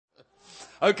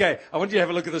Okay, I want you to have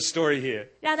a look at this story here.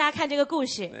 让大家看这个故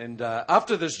事。 And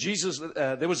after this,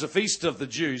 there was a feast of the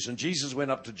Jews, and Jesus went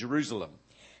up to Jerusalem.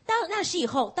 到那时以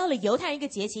后，到了犹太人一个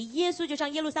节期，耶稣就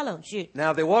上耶路撒冷去。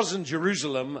 Now, there was in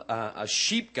Jerusalem a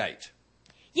sheep gate.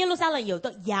 耶路撒冷有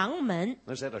个羊门，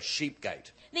 Is that a sheep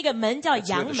gate? 那个门叫 That's where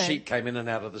羊 the 门， sheep came in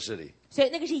and out of the city. 所以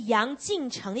那个是羊进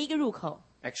城的一个入口。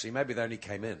 Actually, maybe they only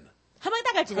came in 他们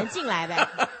大概只能进来呗，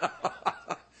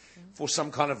 for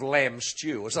some kind of lamb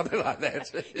stew or something like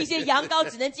that. 一些羊羔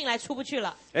只能进来，出不去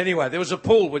了。 Anyway, there was a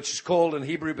pool which is called in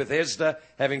Hebrew Bethesda,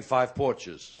 having 5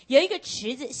 porches. 有一个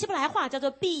池子，希伯来话叫做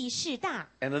毕士大，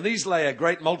 And in these lay a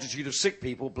great multitude of sick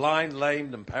people, blind,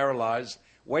 lamed, and paralyzed,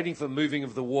 waiting for moving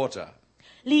of the water.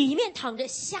 里面躺着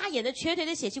瞎眼的、瘸腿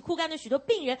的、血气枯干的许多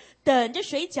病人，等着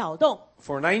水搅动。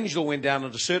 For an angel went down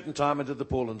at a certain time into the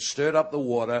pool and stirred up the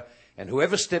water, and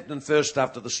whoever stepped in first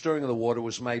after the stirring of the water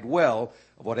was made well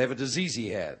of whatever disease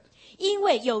he had. 因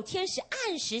为有天使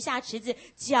按时下池子，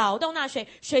搅动那水，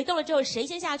水动了之后，谁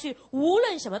先下去，无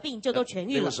论什么病就都痊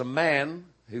愈 There 了 was。a man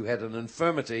who had an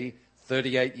infirmity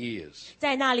 38 years.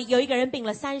 在那里有一个人病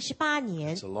了38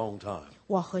年 It's，a long time.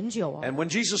 哇，很久哦。 And when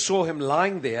Jesus saw him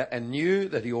lying there and knew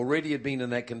that he already had been in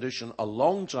that condition a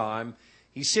long time,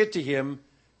 he said to him,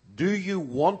 "Do you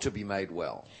want to be made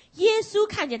well?" 耶稣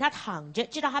看见他躺着，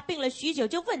知道他病了许久，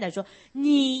就问他说：“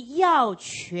你要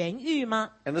痊愈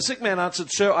吗 And the sick man answered,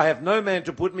 "Sir, I have no man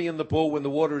to put me in the pool when the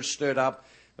water is stirred up,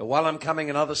 but while I'm coming,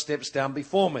 another steps down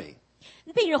before me."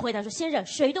 病人回答说：“先生，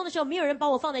水动的时候没有人把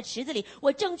我放在池子里，我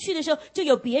正去的时候，就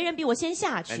有别人比我先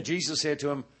下去。” And Jesus said to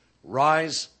him,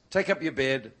 "Rise, take up your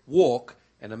bed, walk."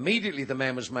 And immediately the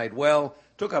man was made well,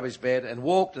 took up his bed and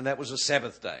walked, and that was a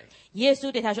Sabbath day. 耶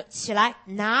稣对他说：“起来，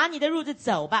拿你的褥子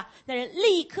走吧。”那人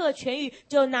立刻痊愈，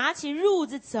就拿起褥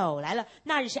子走来了。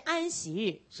那日是安息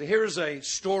日。 So here is a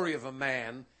story of a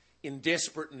man in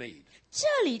desperate need. 这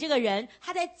里这个人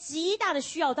他在极大的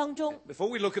需要当中。 Before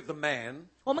we look at the man,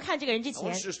 我们看这个人之 I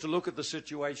前 want，us just to look at the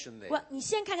situation there. 你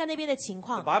先看看那边的情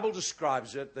The 况。 Bible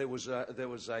describes it. There was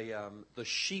the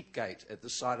sheep gate at the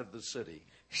side of the city.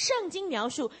 圣经描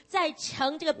述，在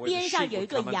城这个边上有一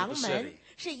个羊门，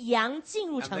是羊进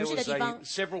入 And 城 there 市的 was 地方。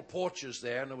 several porches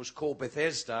there, and it was called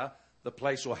Bethesda, the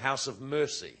place or house of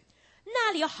mercy.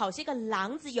 那里有好些个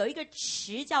廊子，有一个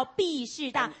池叫毕士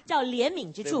大，叫怜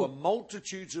悯之 There were 处。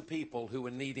 multitudes of people who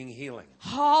were needing healing.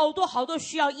 好多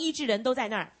需要医治人都在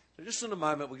那儿。 So just in a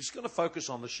moment, we're just going to focus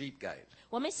on the sheep gate.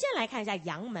 我们先来看一下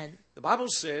羊门。 The Bible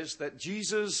says that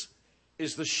Jesus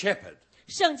is the shepherd.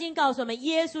 圣经告诉我们，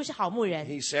耶稣是好牧人。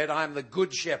 He said, "I am the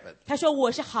good shepherd." 他说：“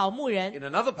我是好牧人。 In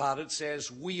another part, it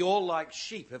says, "We all like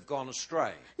sheep have gone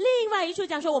astray." ”另外一处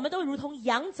讲说，我们都如同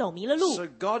羊走迷了路。 So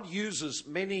God uses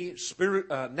many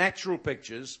natural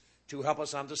pictures to help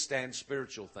us understand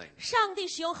spiritual things. 上帝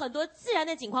使用很多自然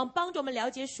的景况，帮助我们了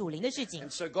解属灵的事情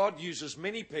And。so God uses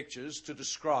many pictures to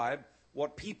describe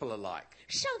what people are like,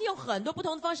 上帝用很多不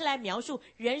同的方式来描述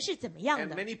人是怎么样 and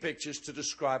的， many pictures to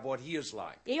describe what He is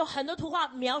like. 也有很多图画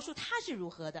描述他是如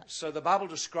何的。 So the Bible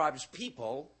describes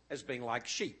people as being like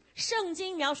sheep. 圣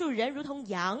经描述人如同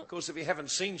羊。 Of course, if you haven't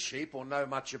seen sheep or know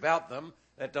much about them,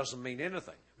 that doesn't mean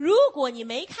anything. 如果你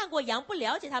没看过羊，不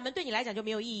了解他们，对你来讲就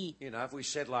没有意义。 You know, if we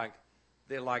said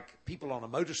they're like people on a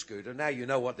motor scooter, now you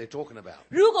know what they're talking about.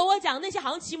 如果我讲那些好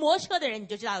像骑摩托车的人，你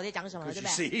就知道我在讲什么了， Because 对 you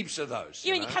不对？ see heaps of those. 因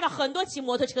You 为你 know? 看到很多骑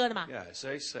摩托车的嘛。 Yeah,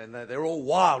 see? And they're all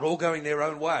wild, all going their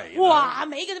own way. you know? 哇，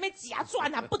每一个都被挤啊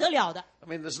转啊，不得了的。 I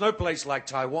mean, there's no place like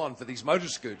Taiwan for these motor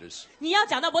scooters. 你要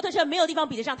讲到摩托车，没有地方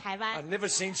比得上台 I've 湾， never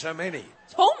seen so many.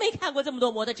 从没看过这么多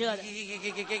摩托车的。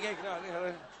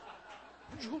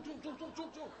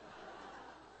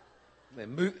 They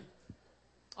move.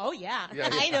 Oh yeah, Yeah,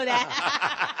 yeah. I know that.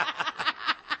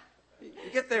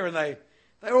 You get there and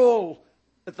they're all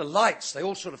at the lights. They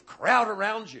all sort of crowd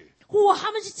around you. 哇，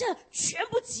他们是这全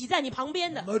部挤在你旁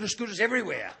边的， Motor scooters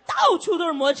everywhere. 到处都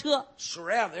是摩托车，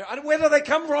 Surround there. Where do they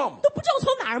come from? 都不知道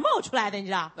从哪儿冒出来的，你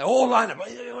知道？ They all line up.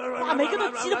 哇，每个都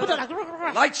急得不得了，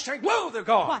 Lights change. Whoa, they're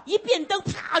gone. 哇，一变灯，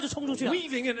啪就冲出去了，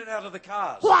 Weaving in and out of the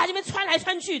cars. 哇，这边穿来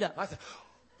穿去的。 I thought,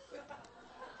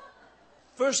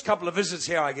 first couple of visits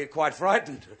here, I get quite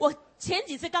frightened. 我前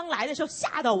几次刚来的时候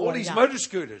吓到 All 我，你 these 知道？ motor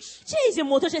scooters. 这些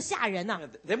摩托车吓人呐！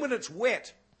 Then when it's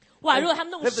wet, 哇， they 如果他们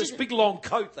弄 have this 湿， big long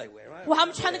coat they wear. Right? 哇，他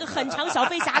们穿那个很长小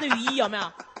飞侠的雨衣，有没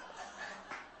有？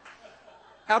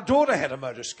 Our daughter had a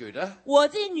motor scooter. 我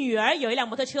自己女儿有一辆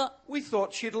摩托车， We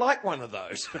thought she'd like one of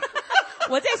those.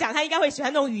 我在想她应该会喜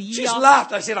欢那种雨衣 She's 哦。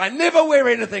 laughed. I said, "I never wear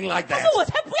anything like 她 that." 说我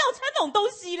才不要穿那种东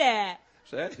西嘞。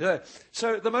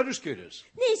 So the motor scooters.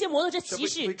 那些摩托车 So 骑 we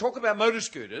士， talk about motor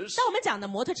scooters, 当我们讲的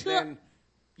摩托车， then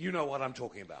you know what I'm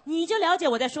talking about. 你就了解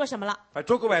我在说什么了。 If I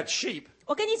talk about sheep,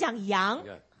 我跟你讲羊，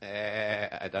 yeah,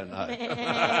 I don't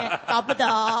know. 搞不懂。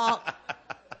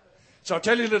So I'll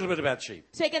tell you a little bit about sheep.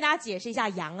 所以跟大家解释一下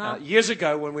羊啊。Years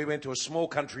ago, when we went to a small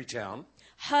country town,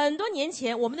 很多年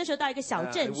前，我们那时候到一个小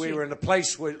镇 we 去， were in a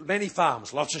place with many farms,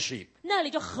 lots of sheep. 那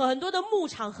里就很多的牧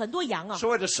场，很多羊啊。 So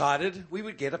I decided we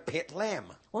would get a pet lamb.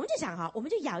 我们就想哈，我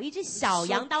们就养一只小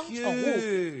羊当宠物，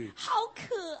 Cute. 好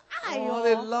可爱 Oh,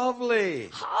 they're 哦， lovely.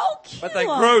 好 But they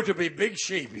cute 哦。 grow to be big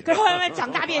sheep. 可是后来慢慢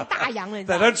长大变大羊了，你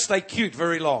知 They 道吗？ don't stay cute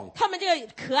very long. 他们这个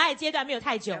可爱阶段没有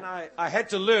太久。 And I had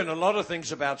to learn a lot of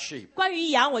things about sheep. 关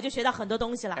于羊，我就学到很多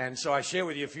东西了， And so I share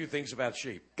with you a few things about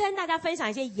sheep. 跟大家分享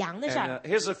一些羊的事 And 儿。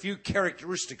 here's a few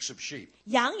characteristics of sheep.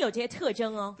 羊有这些特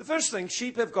征哦。 The first thing,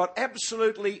 sheep have got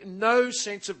absolutely no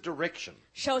sense of direction.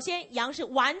 首先，羊是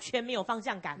完全没有方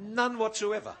向感， None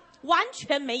whatsoever. 完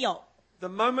全没有。 The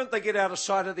moment they get out of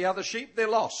sight of the other sheep, they're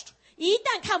lost. 一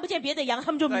旦看不见别的羊，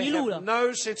他们就 They 迷路 have 了，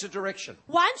 no sense of direction.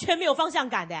 完全没有方向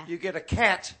感的。 You get a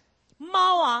cat,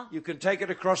 猫啊， you can take it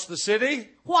across the city,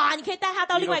 哇，你可以带它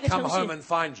到另外一 it'll 个 come 城 home 市， and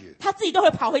find you. 它自己都会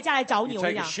跑回家来找你。 You 我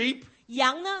跟 take 你 a 讲， sheep,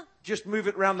 羊呢， just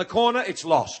move it round the corner, it's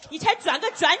lost. 你才转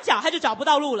个转角，它就找不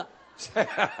到路了。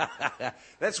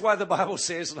 That's why the Bible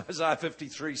says in Isaiah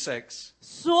 53:6,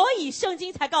 所以圣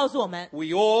经才告诉我们， we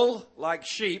all, like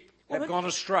sheep, have gone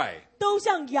astray. 都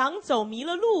像羊走迷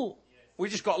了路， We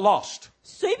just got lost.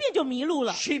 随便就迷路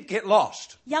了。 Sheep get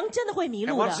lost. 羊真的会迷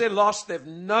And 路 once 的， they're lost, they've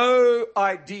no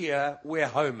idea where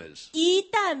home is. 一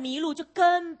旦迷路就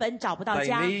根本找不到 They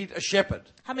家。 need a shepherd.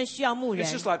 他们需要牧人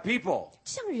It's，just like people.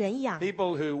 像人一样，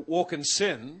 People who walk in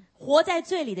sin 活在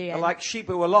罪里的 are 人， like sheep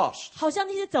who are lost. 好像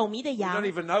那些走迷的 We 羊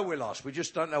don't，even know we're lost. We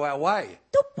just don't know our way.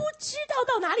 都不知道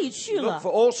到哪里去 Look 了，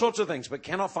 for all sorts of things, but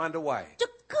cannot find a way. 就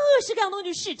各式各样东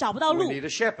西是找不到 We 路， need a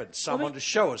shepherd, someone to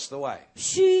show us the way.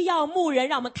 需要牧人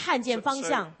让我们看见方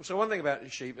向。 So one thing about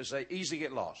sheep is they easily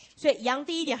get lost. 所以羊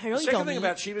第一点很容易 The 走 second 迷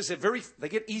thing，about sheep is they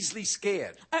get easily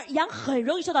scared, 而羊很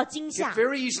容易受到惊 get 吓，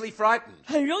 very easily frightened.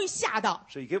 很容易吓到。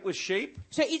 So you get with sheep,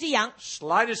 所以一只羊，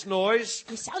 slightest noise,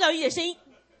 你小小一点声音，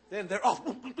 then they're off,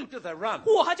 they run.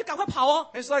 哇，它就赶快跑哦，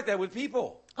 It's like that with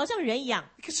people. 好像人一样，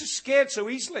 Because they're scared so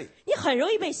easily. 你很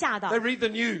容易被吓到 They。read the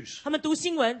news. 他们读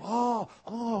新闻， Oh,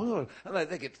 and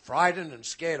they get frightened and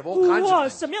scared of all kinds 哇，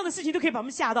 of things. 什么样的事情都可以把他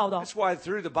们吓到的哦。 That's why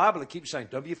through the Bible it keeps saying,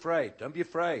 don't be afraid, don't be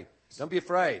afraid, don't be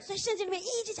afraid. 所以圣经里面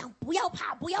一直讲不要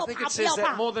怕，不要 I think 怕， it 不要 says that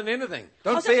怕。 more than anything.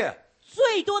 好 Don't 像 fear.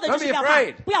 最多的就是 Don't 不 be 要怕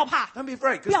afraid.，不要怕， Don't be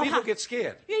afraid 不 because 要 people 怕， get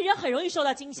scared. 因为人很容易受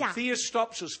到惊吓， Fear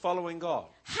stops us following God.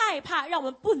 害怕让我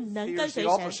们不能 Fear 跟 is 随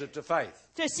the 神， opposite to faith.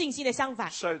 这是信心的相反。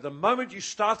 So the moment you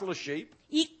startle a sheep,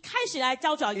 一开始来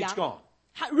招找 it's 羊， gone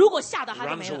他如果吓到他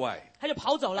就 Runs 没 away 了，他就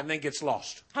跑走了 and，then gets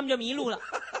lost. 他们就迷路了。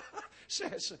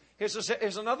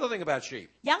 Here's another thing about sheep.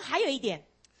 羊还有一点，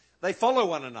 They follow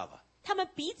one another. 他们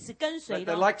彼此跟 They, 随 they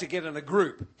的， like to get in a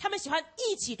group. 他们喜欢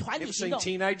一起团 You 体 ever 行 seen 动，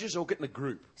 teenagers all get in a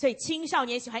group? 所以青少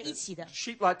年喜欢一起的，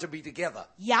 Sheep like to be together.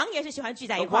 羊也是喜欢聚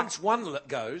在一 But 块儿。 once one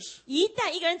goes, 一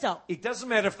旦一个人走， it doesn't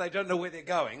matter if they don't know where they're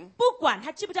going. 不管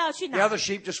他知不知道要去 The 哪， other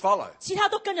sheep just follow. 其他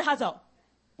都跟着他走。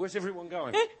 Where's everyone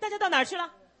going? 哎，大家到哪儿去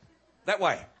了？ That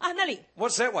way. 啊，那里。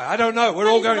 What's that way? I don't know. We're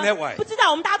all 那 going 里什 that 么 way. 不知道，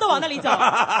我们大家都往那里走，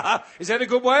 Is that a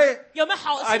good way? 有没有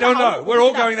好？ I 是不是 don't 好 know. 路我 We're 不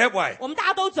all 知道 going that way. 我们大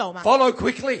家都走嘛， Follow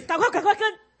quickly. 赶快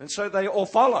跟， And so they all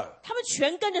follow. 他们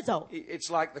全跟着走， It's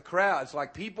like the crowd. It's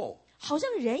like people 好像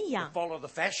人一样。 follow the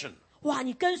fashion. 哇，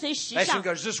你跟随时 Fashion 尚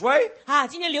goes this way. 啊！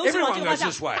今天流行往这个方向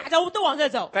Everyone goes this，way 大家都往这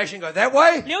走， Fashion goes that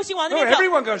way. 流行往那 No, 边走，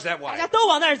 everyone goes that 大 way. 家都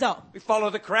往那儿走。 We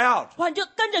follow the crowd. 哇，你就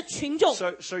跟着群众，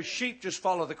 So sheep just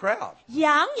follow the crowd.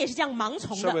 羊也是这样盲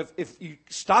从 So 的。 if you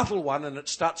startle one and it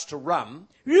starts to run,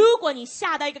 如果你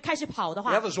吓到一个开始跑的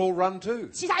the 话， others all run too.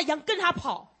 其他羊跟着他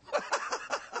跑。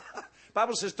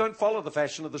 Bible says don't follow the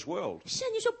fashion of this world. 圣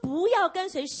经说不要跟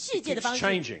随世界的 It's 方式，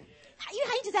因 changing. 为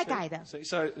它一直在改的。 So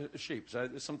sheep. So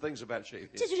there's some things about sheep.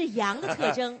 这就是羊的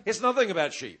特征 Here's another thing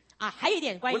about sheep. 啊。还有一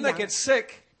点关于 When they 羊， get sick,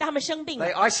 当他们生病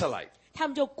they 了， isolate. 他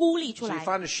们就孤立出 So you 来。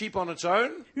 find a sheep on its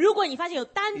own, 如果你发现有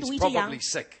单独 it's 一只羊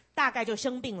probably，sick. 大概就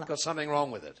生病了， Got something wrong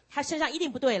with it. 它身上一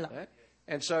定不对了。 Okay?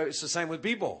 And so it's the same with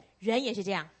people. 人也是这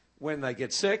样， When they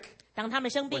get sick, 当他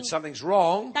们生病 when，something's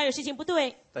wrong, 当有事情不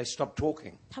对， they stop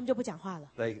talking. 他们就不讲话了，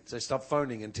 They stop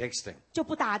phoning and texting. 就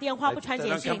不打电话， They, 不传 they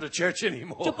简 don't come 讯 to，church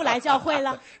anymore. 就不来教会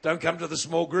了， Don't come to the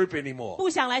small group anymore. 不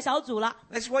想来小组了。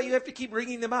 That's why you have to keep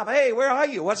ringing them up. Hey, where are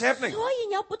you? What's happening? 所以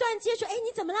你要不断接触，哎，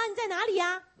你怎么了？你在哪里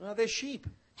呀？ Well, they're sheep.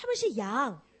 他们是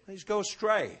羊， They just go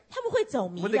astray. 他们会走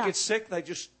迷 When they 的 get。sick, they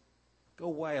just go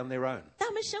away on their own. 当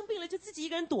他们生病了，就自己一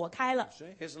个人躲开了。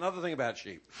 See? Here's another thing about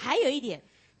sheep. 还有一点，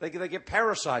 They get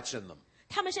parasites in them.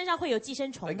 他们身上会有寄生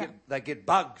They 虫的 they get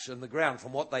bugs in the ground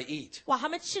from what they eat. 哇，他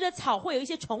们吃的草会有一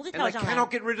些虫子 And 跳 they 上来 cannot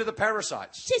get rid of the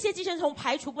parasites. 这些寄生虫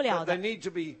排除不了 They 的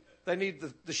they need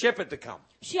the shepherd to come.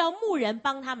 需要牧人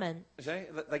帮他们 You see?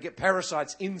 They get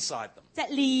parasites inside them 在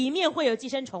里面会有寄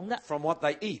生虫的 from what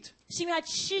they eat. 是因为他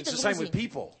吃 It's 的 the 东 same with 西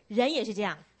people. 人也是这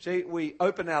样 See, we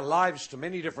open our lives to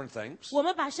many different things. 我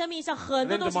们把生命向很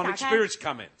And 多 then 东西打 demonic 开 spirits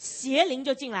come in. 邪灵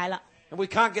就进来了 And we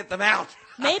can't get them out.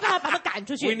 没办法把他们赶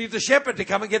出 We 去 need the shepherd to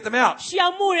come and get them out. 需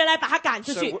要牧人来把他赶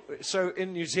出去 So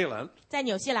in New Zealand, 在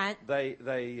纽西兰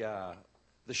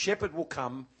the shepherd will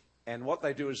come, and what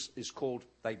they do is called,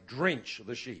 they drench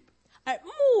the sheep. 而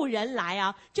牧人来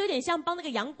啊就有点像帮那个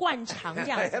羊灌肠这 They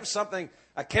样子 have something,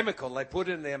 a chemical they put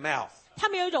in their mouth. 他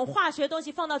们有一种化学的东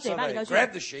西放到嘴 So 巴里 they 头去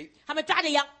grab the sheep. 他们抓着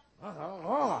羊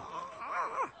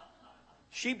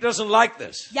Sheep doesn't like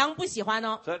this. 羊不喜欢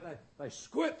哦 So they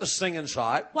squirt this thing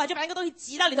inside. 哇就把那个东西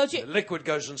挤到里头去 The liquid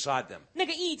goes inside them. 那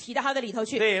个液体到它的里头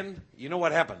去 Then, you know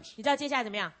what happens? 你知道接下来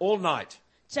怎么样 All night,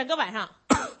 整个晚上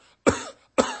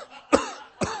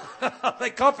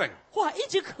they're coughing. 哇一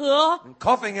直咳 And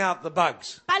coughing out the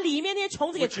bugs, 把里面那些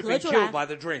虫子给 which have 咳 been 出 killed 来 by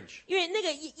the drench. 因为那个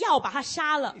药把它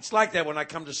杀了 It's like that when I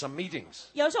come to some meetings.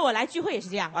 有的时候我来聚会也是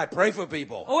这样 I pray for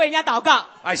people. 我为人家祷告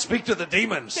I speak to the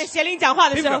demons. 对邪灵讲话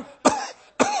的时 People 候 go,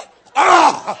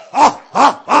 ah, ah,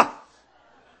 ah, ah.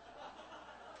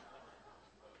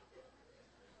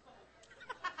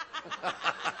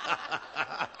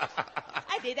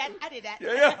 I did that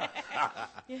Yeah.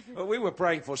 Well, we were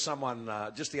praying for someone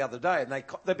just the other day, and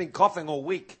they've been coughing all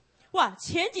week. 哇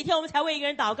前几天我们才为一个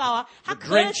人祷告啊他 The 咳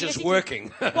了 drench 几个 is 星期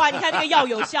working. 哇你看那个药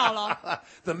有效了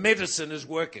The medicine is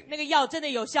working. 那个药真的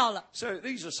有效了 So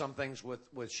these are some things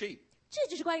with sheep. 这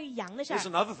就是关于羊的事 There's 儿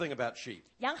another thing about sheep.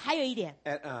 羊还有一点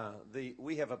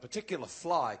We have a particular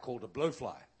fly called a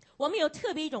blowfly. 我们有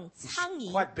特别一种苍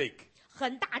蝇 Quite big.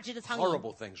 很大只的苍蝇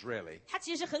Horrible things, really. 它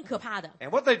其实很可怕的 And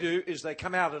what they do is they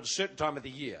come out at a certain time of the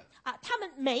year, 啊它们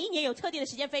每一年有特定的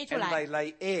时间飞出 and 来 they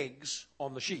lay eggs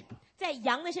on the sheep. 在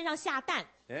羊的身上下蛋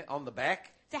Yeah, on the back,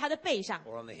 在它的背上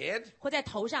or on the head, 或在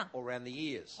头上 or around the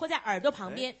ears. 或在耳朵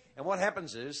旁边 And what happens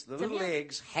is the little 怎么样？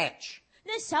 eggs hatch,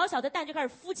 那小小的蛋就开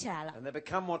始孵起来了 and they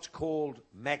become what's called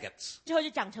maggots. 之后就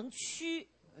长成蛆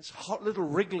It's a hot little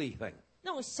wriggly thing.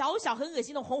 那种小小很恶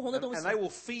心的红红的 And, 东西 and they will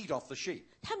feed off the sheep.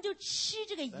 他们就吃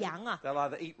这个羊啊 They'll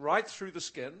either eat right through the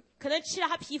skin 可能吃到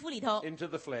它皮肤里头 into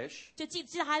the flesh, 就进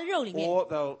到它的肉里面 or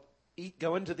they'll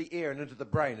go into the ear and into the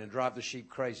brain and drive the sheep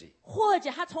crazy. 或者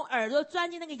它从耳朵钻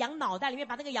进那个羊脑袋里面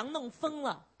把那个羊弄疯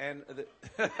了 And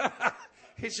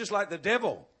it's just like the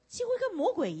devil. 几乎跟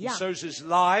魔鬼一 He 样 sows his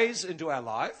lies into our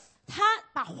life, 他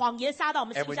把谎言撒到我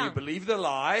们 and 身 when you 上 believe the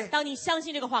lie, 当你相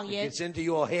信这个谎 it 言 gets into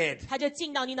your head. 它就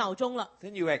进到你脑中了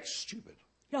Then you act stupid.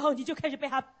 然后你就开始被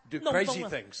他 Do 弄 crazy 疯了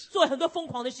things. 做很多疯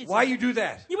狂的事情 Why you do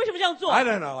that? 你为什么这样做 I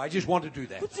don't know. I just want to do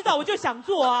不 that. 知道我就想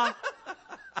做啊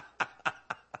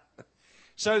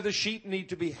So the sheep need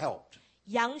to be helped.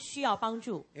 羊需要帮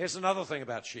助 Here's another thing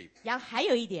about sheep. 羊还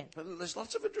有一点 There's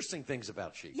lots of interesting things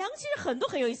about sheep. 羊其实很多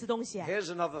很有意思的东西 Here's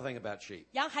another thing about sheep.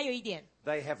 羊还有一点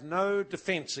They have no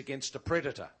defense against a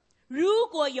predator. 如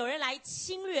果有人来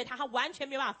侵略它，它完全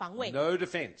没有办法防卫， No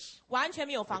defense. 完全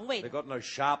没有防卫 They've 的。 got no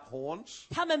sharp horns.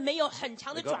 它们没有很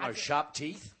长的 They've got 爪 no 子， sharp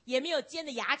teeth. 也没有尖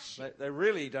的牙齿， They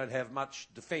really don't have much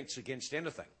defense against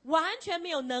anything. 完全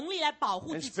没有能力来保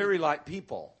护 And 自 it's 己， very like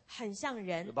people. 很像 The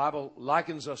人。 Bible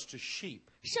likens us to sheep.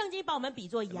 圣经把我们比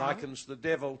作 It 羊， likens the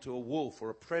devil to a wolf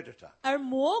or a predator. 而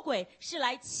魔鬼是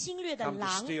来侵略的 Come to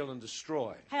狼， steal and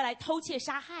destroy. 还有来偷窃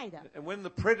杀害的。 And when the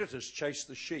predators chase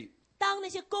the sheep, 当那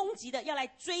些攻击的要来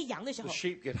追羊的时 the 候，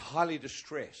 sheep get highly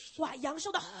distressed 哇，羊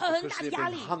受到很 because 大的 they've 压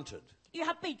been 力， hunted. 因为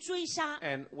它被追杀，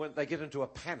 And when they get into a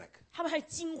panic. 他们还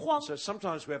惊慌。 So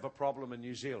sometimes we have a problem in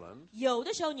New Zealand 有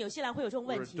的时候，纽西兰会有这种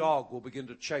where 问 a 题， dog will begin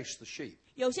to chase the sheep.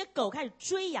 有些狗开始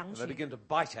追羊 And they 去， begin to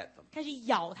bite at them, 开始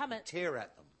咬它们， tear at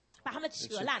them. 把它们 It's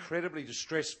扯烂， incredibly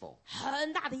distressful.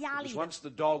 很大的压力 Because 的。 once the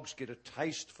dogs get a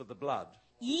taste for the blood,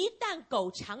 一旦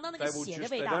狗尝到那 they 个 will 血的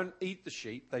just, 味 they 道， don't eat the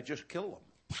sheep, they just kill them.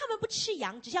 他们不吃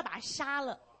羊，只是要把它杀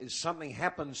了。 If something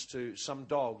happens to some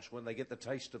dogs when they get the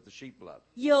taste of the sheep blood,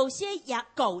 有些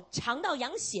狗尝到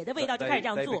羊血的味道就开始这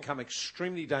样 they 做， become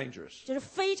extremely dangerous. 就是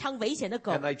非常危险的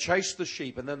狗 And。they chase the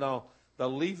sheep, and then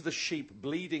they'll leave the sheep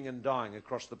bleeding and dying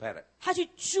across the paddock. 他去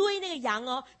追那个羊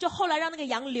哦，就后来让那个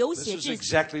羊流 This 血 is 致死。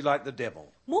 exactly like the devil.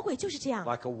 魔鬼就是这样，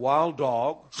 Like a wild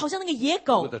dog 好像那个野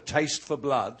狗 with，a taste for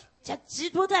blood, 在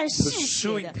不断嗜血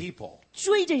pursuing 的 people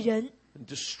追着人， and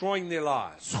destroying their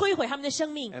lives 摧毁他们的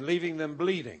生命， and leaving them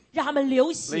bleeding, 让他们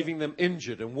流血， leaving them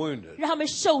injured and wounded, 让他们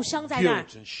受伤在那儿，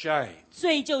 guilt and shame,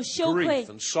 罪疚、羞愧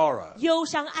grief、and sorrow, 忧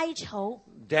伤、哀愁，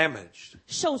 damaged.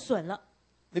 受损了。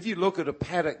If you look at a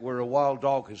paddock where a wild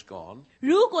dog has gone,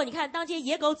 如果你看当街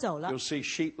野狗走了， you'll see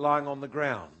sheep lying on the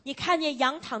ground. 你看见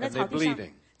羊躺在 And 草 they're 地上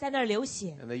bleeding.，在那儿流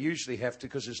血。 And they usually have to,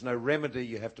 because there's no remedy,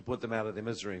 you have to put them out of their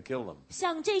misery and kill them.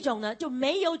 像这种呢，就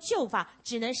没有救法，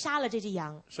只能杀了这只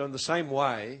羊。 So in the same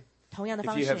way, 同样的 if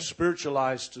方 you have 式， spiritual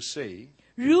eyes to see,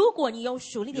 如果你用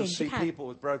属灵的 you'll 眼睛 see 看，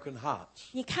 people with broken hearts,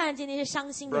 你看见那些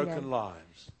伤心的 broken 人、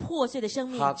 lives, 破碎的生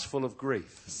命， hearts full of grief,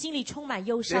 心里充满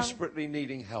忧伤， desperately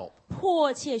needing help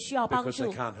迫切需要帮 because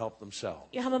助 they，can't help themselves.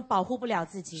 因为他们保护不了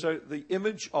自己。 So the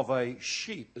image of a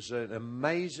sheep is an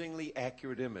amazingly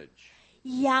accurate image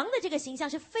羊的这个形象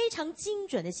是非常精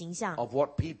准的形象， of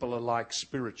what people are like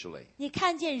spiritually 你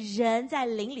看见人在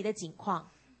灵里的景况。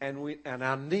 and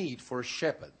our need for a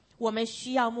shepherd. 我们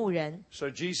需要牧人。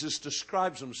 So Jesus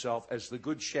describes himself as the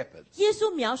good shepherd, 耶稣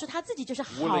描述他自己就是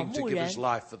好 willing to 牧 give 人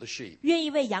his，life for the sheep. 愿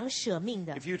意为羊舍命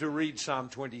的。 If you to read Psalm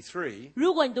 23,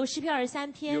 如果你读诗篇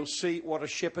23篇 you'll，see what a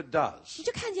shepherd does. 你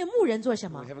就看见牧人做什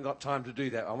么 We。haven't got time to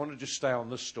do that. I want to just stay on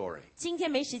this story. 今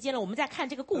天没时间了，我们再看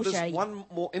这个故 But 事而 there's 已。 one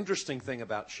more interesting thing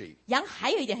about sheep. 羊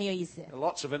还有一点很有意思，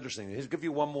 Lots of interesting things. Here's give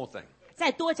you one more thing.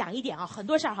 再多讲一点啊，很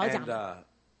多事儿好讲 And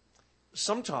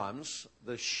sometimes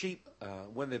the sheep,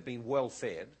 when they've been well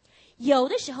fed, 有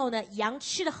的时候呢，羊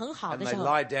吃的很好 and 的 they 时候，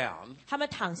 lie down, 他们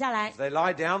躺下来 if，they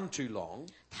lie down too long,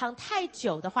 躺太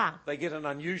久的话， they get an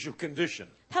unusual condition.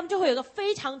 他们就会有个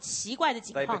非常奇怪的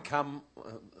情 They 况。 become,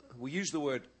 we use the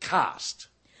word cast.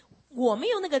 我们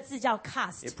用那个字叫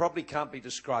cast。 It probably can't be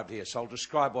described here, so I'll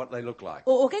describe what they look like.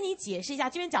 我跟你解释一下，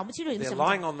这边讲不清楚你们 They're 什么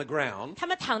lying 讲。 on the ground, 他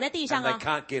们躺在地上 and they 啊，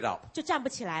 can't get up. 就站不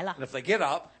起来了。 And if they get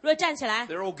up, 如果站起来，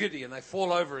 they're all giddy and they fall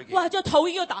over again. 哇，就头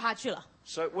晕又倒下去了。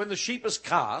 So when the sheep is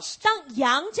cast, 当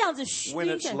羊这样子 when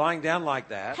晕 it's 着， lying down like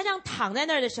他 that, 这样躺在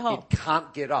那儿的时候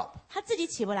it，can't get up. 他自己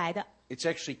起不来的， It's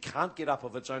actually can't get up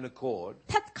of its own accord.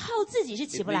 他靠自己是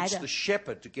起 It 不来 needs 的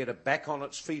the，shepherd to get it back on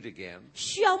its feet again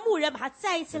需要牧人把他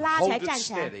再一次拉起来 Hold it 站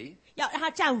起来 steady，要让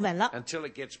他站稳了， until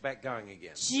it gets back going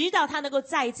again. 直到他能够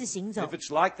再一次行走 If。it's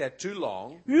like that too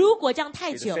long, 如果这样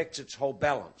太 it 久， affects its whole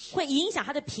balance. 会影响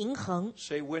他的平衡。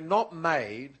 See, we're not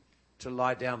made to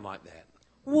lie down like that.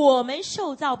 我们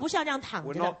受造不是要这样躺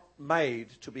We're 着 not 的， made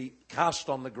to be cast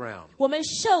on the ground, 我们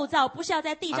受造不是要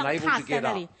在地上 Unable to 踏死在 get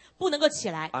那里 up，不能够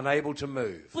起来， unable to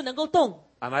move, 不能够动，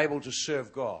 unable to serve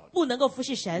God. 不能够服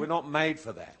侍 We're 神。 not made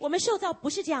for that. 我们受造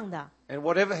不是这样的， And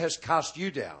whatever has cast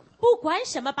you down, 不管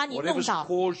什么把你弄 whatever's 倒，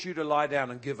 caused you to lie down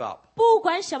and give up, 不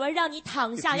管什么让你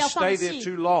躺 if 下 you 要放 stay there 弃，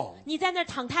 too long, 你在那儿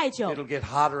躺太久， it'll get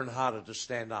harder and harder to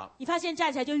stand up. 你发现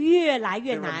站起来就越来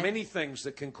越 There are 难。 many things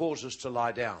that can cause us to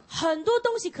lie down, 很多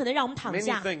东西可能让我们躺 many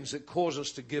下， things that cause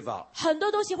us to give up. 很多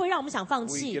东西会让我们想放 We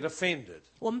弃 get，offended,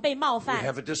 我们被冒 we 犯，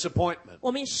 have a disappointment,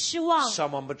 我们失望，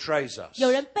 someone betrays us, 有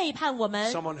人背叛我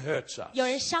们， someone hurts 有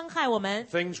人 us, 伤害我们，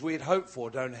 things we'd hoped for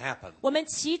don't happen, 我们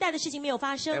期待的事情没有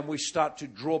发 and 生， we start to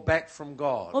draw back from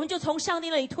我 God. 们就从上帝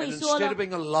那里 And 退缩 instead 了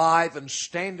of，being alive and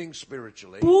standing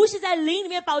spiritually, 不是在灵里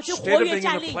面保持 instead 活 of 跃 being in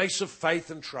站 a 立， place of faith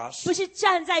and trust, 不是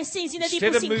站在信心的地 instead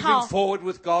步 of 信 moving 靠， forward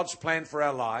with God's plan for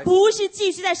our life, 不是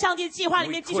继续在上帝的计划里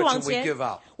we 面继续 quit 往 and we 前， give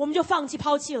up. 我们就放弃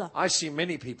抛弃了。 I see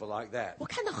many people like that. 我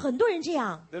看到很多人这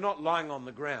样， They're not lying on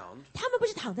the ground, 他们不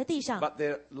是躺在地上， but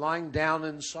they're lying down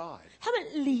inside. 他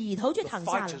们里头就 The 躺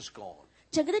下 fight 了， is gone.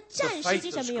 整个的战 The 士 faith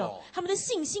精神 is 没有 gone，他们的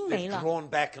信心没 They're 了， drawn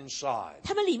back inside.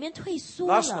 他们里面退缩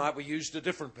Last 了。 night we used a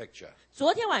different picture.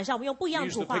 昨天晚上我们用不一 We 样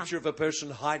的 used 图 the 画， picture of a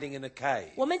person hiding in a cave.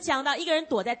 我们讲到一个人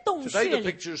躲在洞 Today 穴 the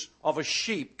里， pictures of a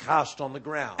sheep cast on the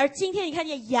ground. 而今天你看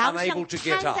见羊像 Unable to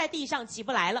get 瘫 up 在地上起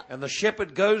不来了， And the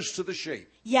shepherd goes to the sheep,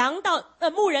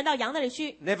 牧人到羊那里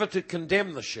去， never to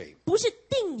condemn the sheep. 不是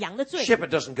定羊的罪， Shepherd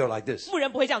doesn't go like this. 牧人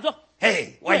不会这样做，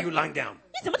 Hey, why are you lying down?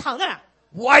 你怎么躺那儿啊？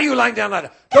 Why are you lying down like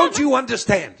that? Don't you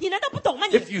understand? 你难道不懂吗？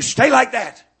你 If you stay like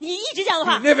that, 你一直这样的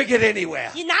you 话， never get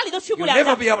anywhere. 你哪里都去不 You'll 了 never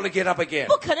的， be able to get up again.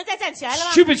 不可能再站起来了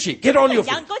吗？ Stupid sheep, get on your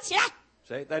羊， feet. 你给我起来！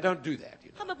 See, they don't do that.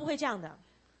 You know. 他们不会这样的，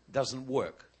 Doesn't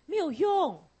work. 没有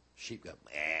用， Sheep go,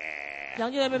 "Meh." 羊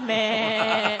就在那边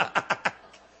咩。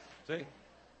 See?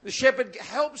 The shepherd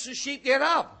helps the sheep get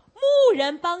up. 牧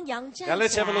人帮羊 Now 站 let's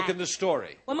起 have a look 来 in。the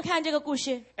story. 我们看这个故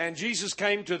事， And Jesus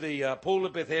came to the pool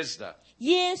of Bethesda,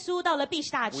 耶稣到了毕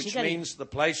士大池 which 这里， means the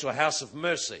place or house of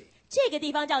mercy. 这个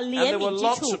地方叫 And 怜 there were 悯之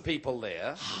lots 处 of，people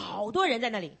there, 好多人在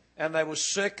那里， and they were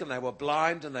sick, and they were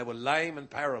blind, and they were lame and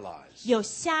paralyzed. 有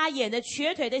瞎眼的、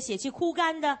瘸腿的、血气枯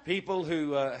干的， People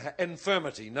who had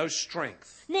infirmity, no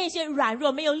strength. 那些软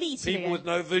弱没有力气的 People 人， with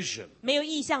no vision. 没有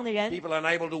意向的人， People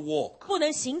unable to walk. 不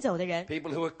能行走的人，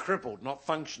 People who are crippled, not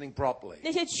functioning properly.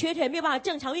 那些瘸腿没有办法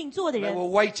正常运作的 They 人， were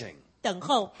waiting. 等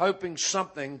候， hoping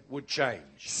something would change.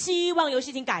 希望有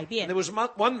事情改 And 变。 there was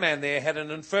one man there had an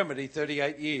infirmity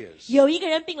 38 years. 有一个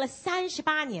人病了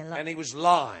38年了， And he was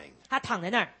lying. 他躺在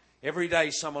那儿， Every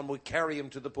day someone would carry him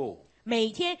to the pool. 每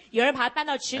天有人把他搬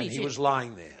到池 And 里 he 去， was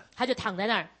lying there. 他就躺在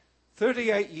那儿。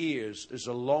 38 years is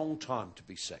a long time to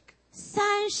be sick.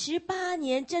 38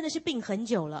年真的是病很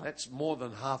久了， That's more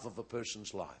than half of a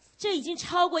person's life. 这已经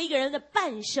超过一个人的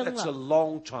半生 That's a 了。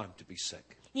 long time to be sick.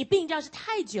 你病这样是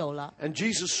太久了。 And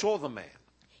Jesus saw the man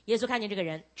耶稣看见这个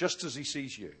人， just as he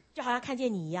sees you. 就好像看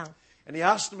见你一样， And he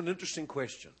asked him an interesting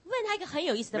question. 问他一个很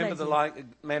有意思的 Remember 问 the 题。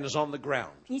man is on the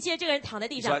ground. 你记得这个人躺在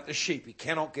地 He's 上， like the sheep. He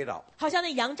cannot get up. 好像那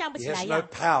羊站不 He 起来 has 一 no 样，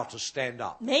 power to stand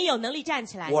up. 没有能力站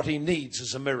起来。 What he needs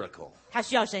is a miracle. 他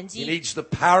需要神 He 迹， needs the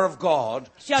power of God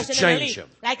需要 to 神的能 change 力 him.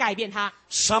 来改变他。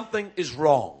 Something is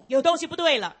wrong. 有东西不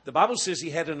对了。 The Bible says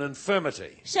he had an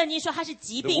infirmity. 圣经说他是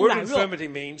疾 The 病 word 软弱。 infirmity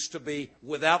means to be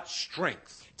without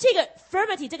strength. 这个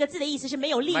infirmity 这个字的意思是没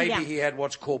有力 Maybe 量， he had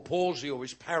what's called palsy or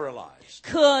was paralyzed.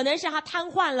 可能是他瘫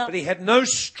痪了 But，he had no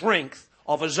strength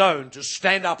of his own to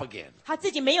stand up again. 他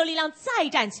自己没有力量再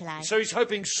站起来。 So he's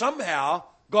hoping somehow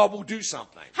God will do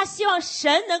something. 他希望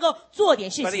神能够做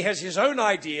点事 But he 情， has his own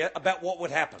idea about what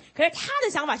would happen. 可是他的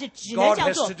想法是只能 God 这样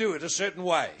has 做 to，do it a certain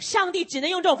way. 上帝只能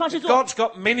用这种方式做。 God's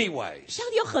got many ways 上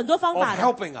帝有很多方 of 法的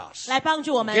helping us, 来帮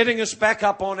助我们， getting us back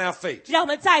up on our feet. 让我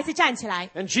们再一次站起来。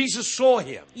 And Jesus saw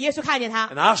him 耶稣看见他，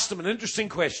 and asked him an interesting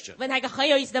question. 问他一个很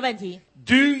有意思的问题：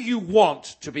 Do you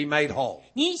want to be made whole?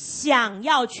 你想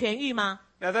要痊愈吗？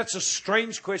 Now that's a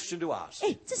strange question to ask.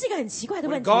 哎，这是一个很奇怪的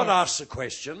When 问题。 God asks a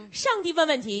question, 上帝问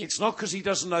问题， it's not because he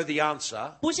doesn't know the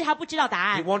answer. 不是他不知道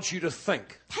答 He 案， wants you to think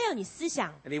他要你思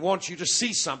想， and he wants you to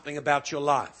see something about your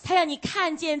life. 他要你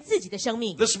看见自己的生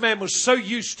命。 This man was so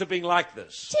used to being like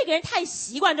this. 这个人太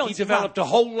习惯这 He 种情况， developed a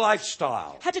whole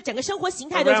lifestyle 他这整个生活形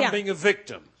态都这 around 样， being a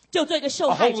victim, 就做一个受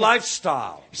a 害 whole 者。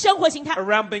 lifestyle 生活形态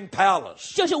around being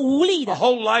powerless, 就是无力 a 的，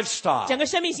 whole lifestyle 整个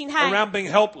生命形态 around being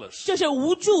helpless. 就是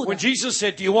无助的 When。Jesus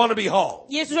said, Do you want to be whole?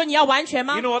 耶稣说：“你要完全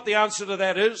吗 You know what the answer to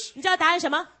that is? 你知道答案是什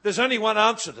么？ There's only one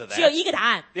answer to 只有 that. 一个答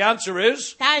案， The answer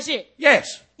is 答案是 yes.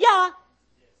 要啊。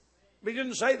 But he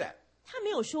didn't say that. 他没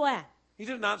有说，哎， He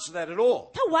didn't answer that at all.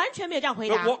 他完全没有这样回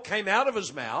But 答。 what came out of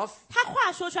his mouth 他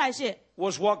话说出来是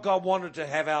was what God wanted to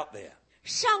have out there.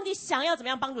 上帝想要怎么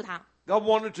样帮助他， God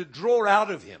wanted to draw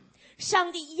out of him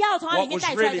上帝要从他里 what 面 was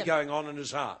带出来 really 的。 going on in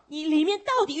his heart. 你里面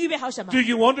到底预备好什么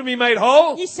Do？you want to be made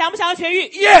whole? 你想不想要痊愈？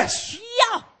 Yes.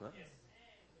 要。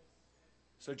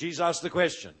 So Jesus asked the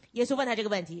question, 耶稣问他这个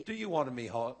问题： Do you want to be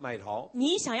made whole?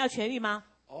 你想要痊愈吗？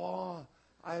 Oh,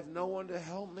 I have no one to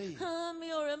help me. 没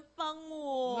有人帮 No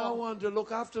我， one to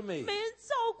look after me. 没人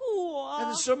照顾我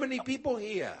And there's so many people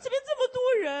here. 这边这么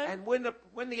多人， And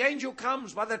when the angel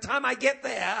comes, by the time I get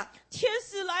there, 天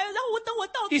使来了，然后等我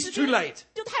到 It's 池 too 边 late.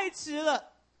 就太迟了，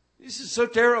 this is so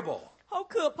terrible. 好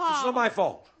可 It's 怕 not！my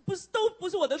fault. 都不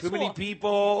是我的 Too 错， many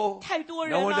people. 太多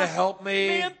人 No one to 了， help 没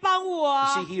me. 人帮我 You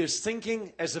啊 see,！he is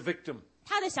thinking as a victim.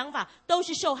 他的想法都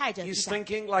是受害者思 He's 想，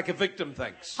 thinking like a victim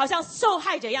thinks. 好像受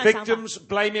害者一样的想法， Victims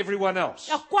blame everyone else.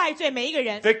 要怪罪每一个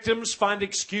人。 Victims find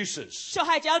excuses. 受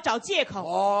害者要找借口。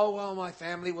 Oh, well, my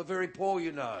family were very poor,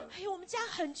 you know. 哎呦，我们家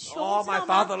很穷， Oh, 知 my 道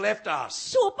吗？ father left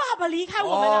us. 是我爸爸离开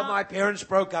我们 Oh, 了， my parents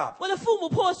broke up. 我的父母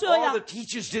破碎 Oh, the 了，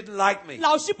 teachers didn't like me.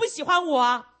 老师不喜欢我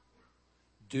啊。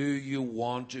 Do you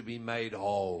want to be made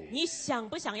whole? 你想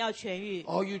不想要痊愈？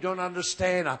 Oh, you don't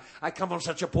understand. I come from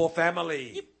such a poor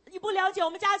family. 你不了解我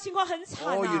们家的情况很惨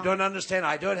Oh, you 啊！ don't understand.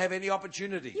 I don't have any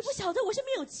opportunities. 你不晓得我是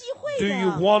没有机会 Do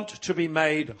you 的。 want to be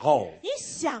made whole? 你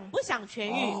想不想痊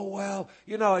愈？ Oh, well,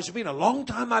 you know, it's been a long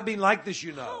time I've been like this,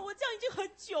 you 哦， know. 我这样已经很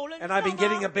久了，你 And 知 I've 道 been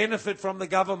getting a 吗？ benefit from the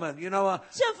government. You know,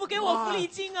 政府给我福利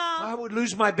金啊， I would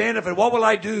lose my benefit. What will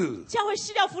I do? 这样会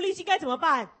失掉福利金该怎么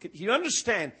办？ You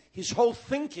understand? His whole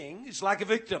thinking is like a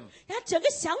victim. 他整个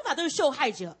想法都是受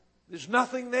害者， There's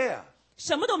nothing there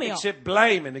什么都没有， except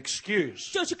blame and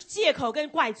excuse. 就是借口跟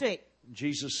怪罪。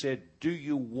 Jesus said, Do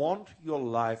you want your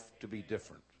life to be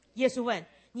different? 耶稣问：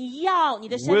你要你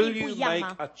的生 Will 命不 you 一样 make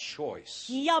吗？ a choice?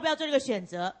 你要不要做这个选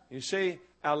择？ You see,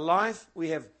 our life,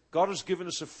 God has given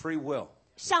us a free will.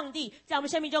 上帝在我们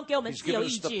生命中给我们 He's 自由 given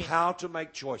意 us the 志， power to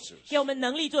make choices. 给我们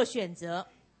能力做选择。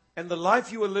 And the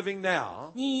life you are living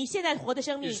now 你现在活的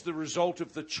生命 is the result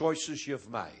of the choices you've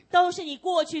made. 都是你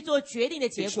过去做决定的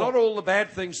结 It's not 果， all the bad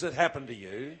things that happen to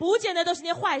you. 不见得都是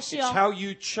那些坏事 It's 哦， how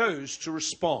you chose to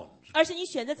respond. 而是你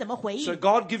选择怎么回 So 应。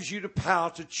 God gives you the power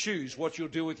to choose what you'll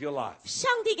do with your life. 上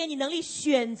帝给你能力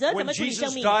选择怎 When 么处理生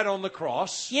Jesus 命。 died on the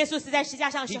cross, 耶稣死在十字架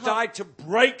上的 he 时候， died to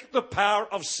break the power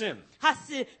of sin. 他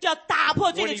死就要打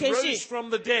破罪 When 的 he 权 rose 势， from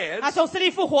the dead, 他从死里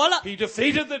复活了， he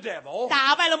defeated the devil.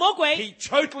 打败了魔鬼， He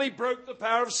totally broke the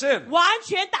power of sin. 完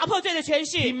全打破罪的权 He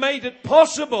势， made it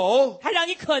possible 他让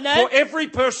你可 for 能 every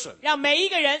person 让每一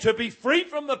个人 to be free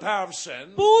from the power of sin,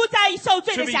 不再受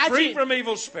罪 to 的 be 辖 free 制， from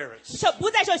evil spirits. 不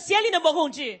再受邪灵的魔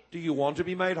控制。 Do you want to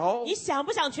be made whole? 你想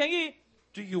不想痊愈？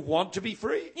 Do you want to be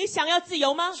free? 你想要自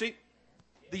由吗？ See,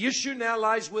 the issue now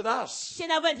lies with us. 现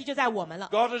在问题就在我们了。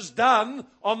 God has done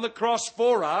on the cross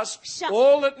for us 是。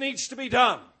 all that needs to be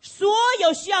done. 所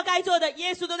有需要该做的，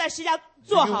耶稣都在十字架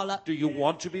做好了。 Do you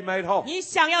want to be made whole? 你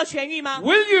想要痊愈吗？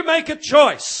 Will you make a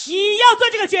choice? 你要做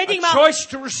这个决 A 定吗？ choice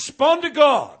to respond to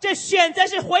God. 这选择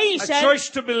是回应 A 神，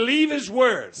 choice to believe His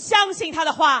word. 相信他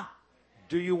的话。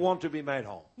 Do you want to be made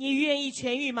whole? 你愿意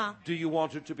痊愈吗？ Do you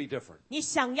want it to be different? 你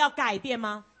想要改变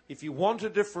吗？ If you want a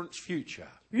different future,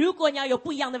 如果你要有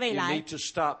不一样的未 you 来 need，to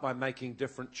start by making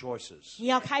different choices. 你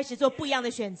要开始做不一样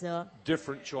的选择，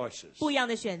 Different choices. 不一样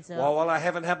的选择。 Well, I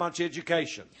haven't had much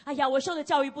education. 哎呀，我受的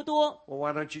教育不多， Well,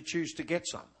 why don't you choose to get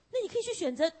some? 那你可以去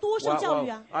选择多受 Well, 教育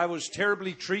啊。 I was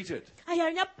terribly treated. 哎呀，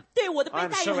人家对我的对 I'm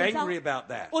待 so 又很糟， angry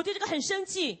about that. 我对这个很生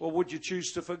气。 Well, would you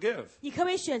choose to forgive? 你可不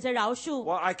可以选择饶恕？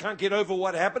 Well, I can't get over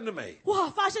what happened to me. 哇，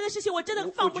发生的事情我真的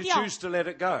放 Would 不 you 掉。 choose to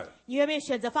let it go? 你愿不愿意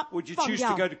选择放 Would you 放 choose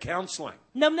掉 to？go to counseling?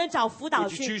 能不能找辅导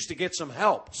Would you 去？ choose to get some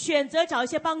help? 选择找一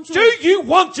些帮助。 Do you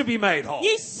want to be made whole?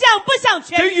 你想不想 Do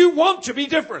痊愈？ you want to be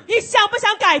different? 你想不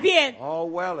想改变？ Oh,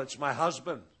 well, it's my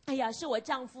husband. 哎呀，是我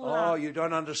丈夫 Oh, 啦， you don't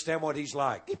understand what he's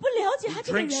like. 你不了解 He 他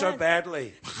这个 drinks so 人，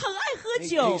 badly. 他很爱喝 He's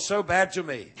酒， so bad to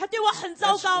me. 他对我很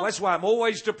糟 That's, 糕， that's why I'm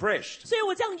always depressed. 所以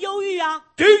我这样忧郁啊。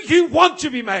 Do you want to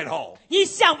be made whole? 你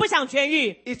想不想痊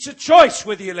愈？ It's a choice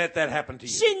whether you let that happen to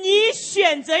you. 是你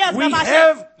选择要 We 怎么发生。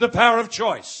 have the power of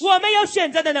choice. 我们有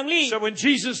选择的能力 So。when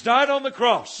Jesus died on the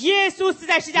cross, 耶稣死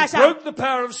在十字架 He 上， broke the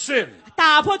power of sin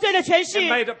打破罪的权势， and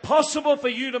made it possible for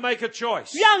you to make a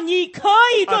choice. 让你可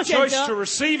以 A 做选 choice to 择，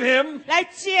 receive Him 来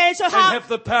接受 and 他， have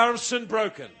the power of sin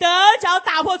broken. 得着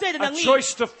打破罪的 A 能力，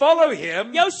 choice to follow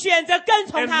Him 有选择跟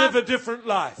从 and 他 live，a different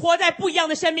life. 活在不一样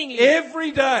的生命里。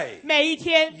 Every day 每一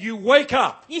天 you wake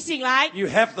up, 你醒来 you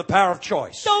have the power of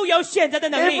choice. 都有选择的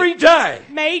能力。 Every day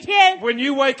每一天 when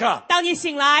you wake up, 当你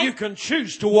醒来 you，can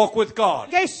choose to walk with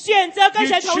God. 可以选择跟 You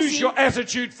神同 choose 行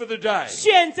your，attitude for the day.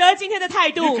 选择今天的态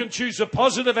You 度， can choose a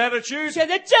positive attitude, 选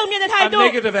择正面的态 a 度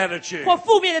negative attitude. 或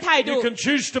负面的态 You 度， can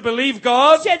choose to believe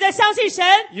God. 选择相信神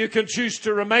You can choose to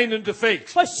remain in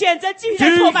defeat. 或选择继续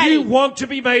在挫 Do 败 you 里。 want to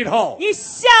be made whole? 你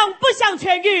想不想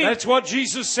痊愈？ That's what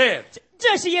Jesus said.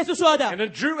 这是耶稣说的， And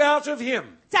it drew out of him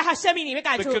在他生命里面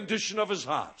感 the 触 condition of his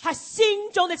heart. 他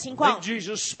心中的情 Then 况。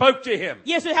 Jesus spoke to him.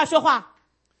 耶稣对他说话，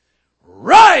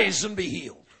 Rise and be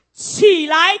healed. 起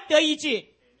来得医治。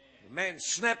 The man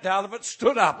snapped out of it,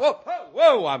 stood up. Whoa,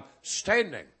 whoa, I'm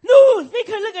standing. 立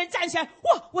刻那个人站起来，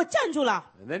哇，我站住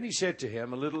了。 And then he said to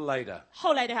him a little later,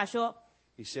 后来对他说，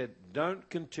 he said, don't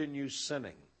continue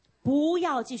sinning 不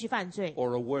要继续犯罪，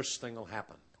 or a worse thing will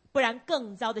happen. 不然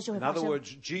更糟的事会 In 发 other 生。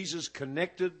 words, Jesus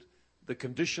connected the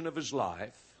condition of his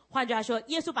life 换句话说，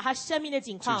耶稣把他生命的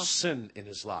景 to 况 sin in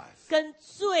his life. 跟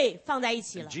罪放在一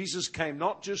起了。 Jesus came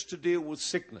not just to deal with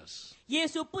sickness, 耶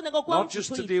稣不能够光 Not just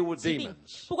处 to 理 deal with 疾病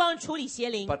demons，不光处理邪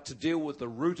灵， but to deal with the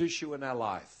root issue in our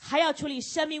life, 还要处理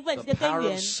生命问题 the 的根 power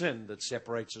源 of。sin that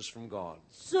separates us from God.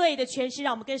 罪的权势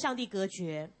让我们跟上帝隔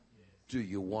绝。 Do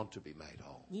you want to be made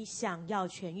whole? 你想要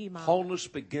痊愈吗？ Wholeness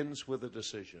begins with a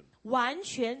decision, 完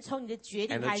全从你的决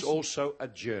定 and 开 it's 始， also a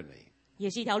journey. 也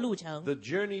是一条路程。 The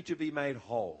journey to be made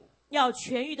whole 要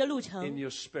痊愈的路 in 程， your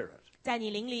spirit 在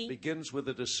你灵里， begins with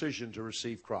a decision to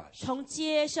receive Christ. 从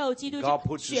接受基督 God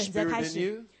puts His 选择 spirit 开 in 始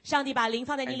you,。上帝把灵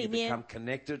放在你 And 里 you 面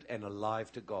become，connected and alive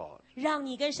to God. 让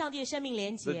你跟上帝的生命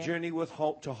连 The 结。 journey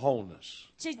to wholeness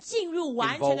这进入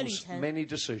完全的旅 involves 程， many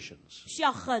decisions. 需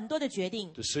要很多的决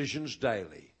定， Decisions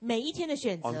daily 每一天的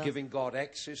选 on 择， giving God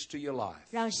access to your life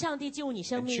让上帝进入你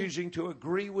生 and 命， choosing to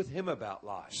agree with Him about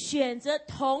life 选择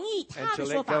同意 and 他 to 的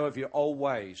说 let go 法， of your old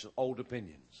ways and old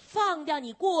opinions. 放掉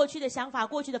你过去的想法、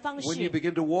过去的方 When you 式。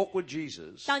 begin to walk with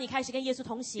Jesus, 当你开始跟耶稣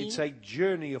同行， it's a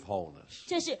journey of wholeness.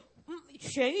 这是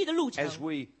痊愈的路程。 As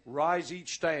we rise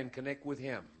each day and connect with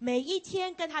Him, 每一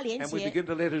天跟他连 and we 结， begin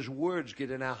to let His words get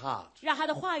in our heart, 让他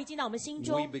的话语进到我们心 we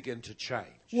中， begin to change.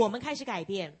 我们开始改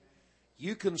变。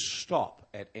 You can stop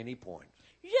at any point.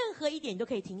 任何一点你都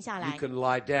可以停下 You 来， can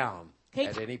lie down 可以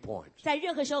at any point. 在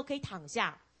任何时候可以躺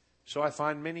下。 So I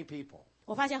find many people,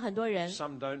 我发现很多人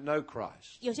some don't know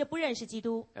Christ, 有些不认识基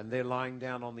督， and they're lying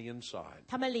down on the inside,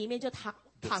 他们里面就躺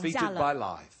下 defeated by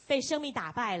了， life, 被生命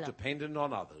打败了， dependent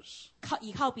on others,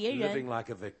 依靠别人， living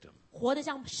like a victim. 活得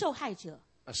像受害者。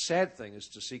A sad thing is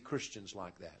to see Christians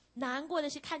like that, 难过的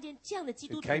是看见这样的基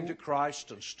who 督徒， came to Christ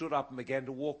and stood up and began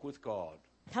to walk with God.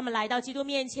 他们来到基督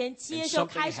面前，接受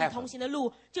开始同行的路，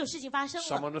就有事情发生了。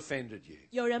 Someone offended you.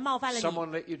 有人冒犯了你， Someone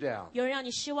let you down. 有人让你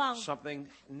失望， Something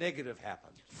negative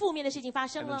happened. 负面的事情发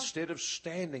生 And 了。 instead of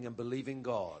standing and believing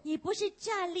God 你不是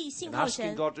站立信 and 靠 asking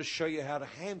神， God to show you how to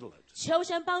handle it, 求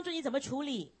神帮助你怎么处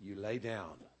理， you lay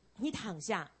down 你躺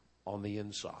下 on the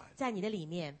inside 在你的里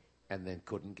面 and then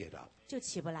couldn't get up. 就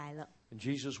起不来了。 And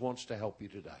Jesus wants to help you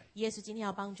today. 耶稣今天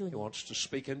要帮助 He 你， wants to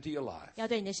speak into your life 要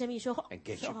对你的生命说话 and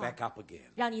get 说 you 话 back up again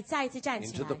让你再一次站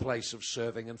起 into the 来， place of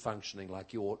serving and functioning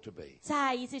like you ought to be.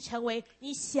 再一次成为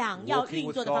你想要 Walking 运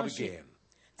with 作的 God 方式， again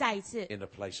再一次 in a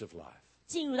place of life.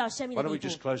 进入到生命 Why 的 don't we 地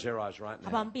just 步。 close our eyes right 好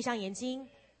不好？我 now? 们闭上眼睛。